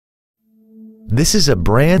This is a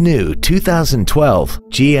brand new 2012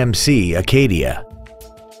 GMC Acadia.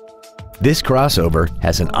 This crossover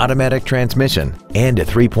has an automatic transmission and a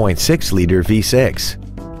 3.6-liter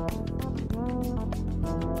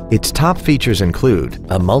V6. Its top features include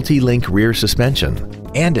a multi-link rear suspension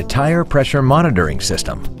and a tire pressure monitoring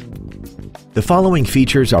system. The following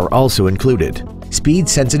features are also included: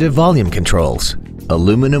 speed-sensitive volume controls,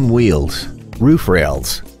 aluminum wheels, roof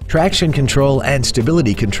rails, traction control and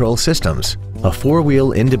stability control systems, a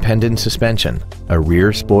four-wheel independent suspension, a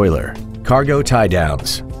rear spoiler, cargo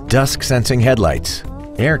tie-downs, dusk-sensing headlights,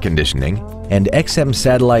 air conditioning, and XM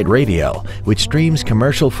satellite radio, which streams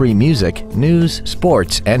commercial-free music, news,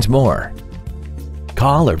 sports, and more.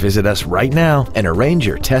 Call or visit us right now and arrange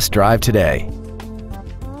your test drive today.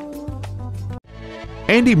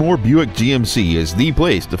 Andy Mohr Buick GMC is the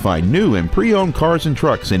place to find new and pre-owned cars and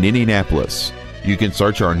trucks in Indianapolis. You can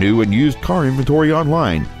search our new and used car inventory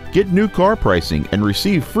online, get new car pricing, and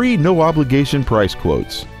receive free no-obligation price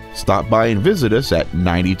quotes. Stop by and visit us at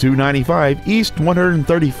 9295 East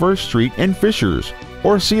 131st Street in Fishers,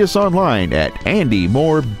 or see us online at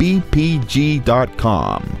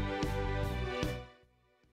andymohrbpg.com.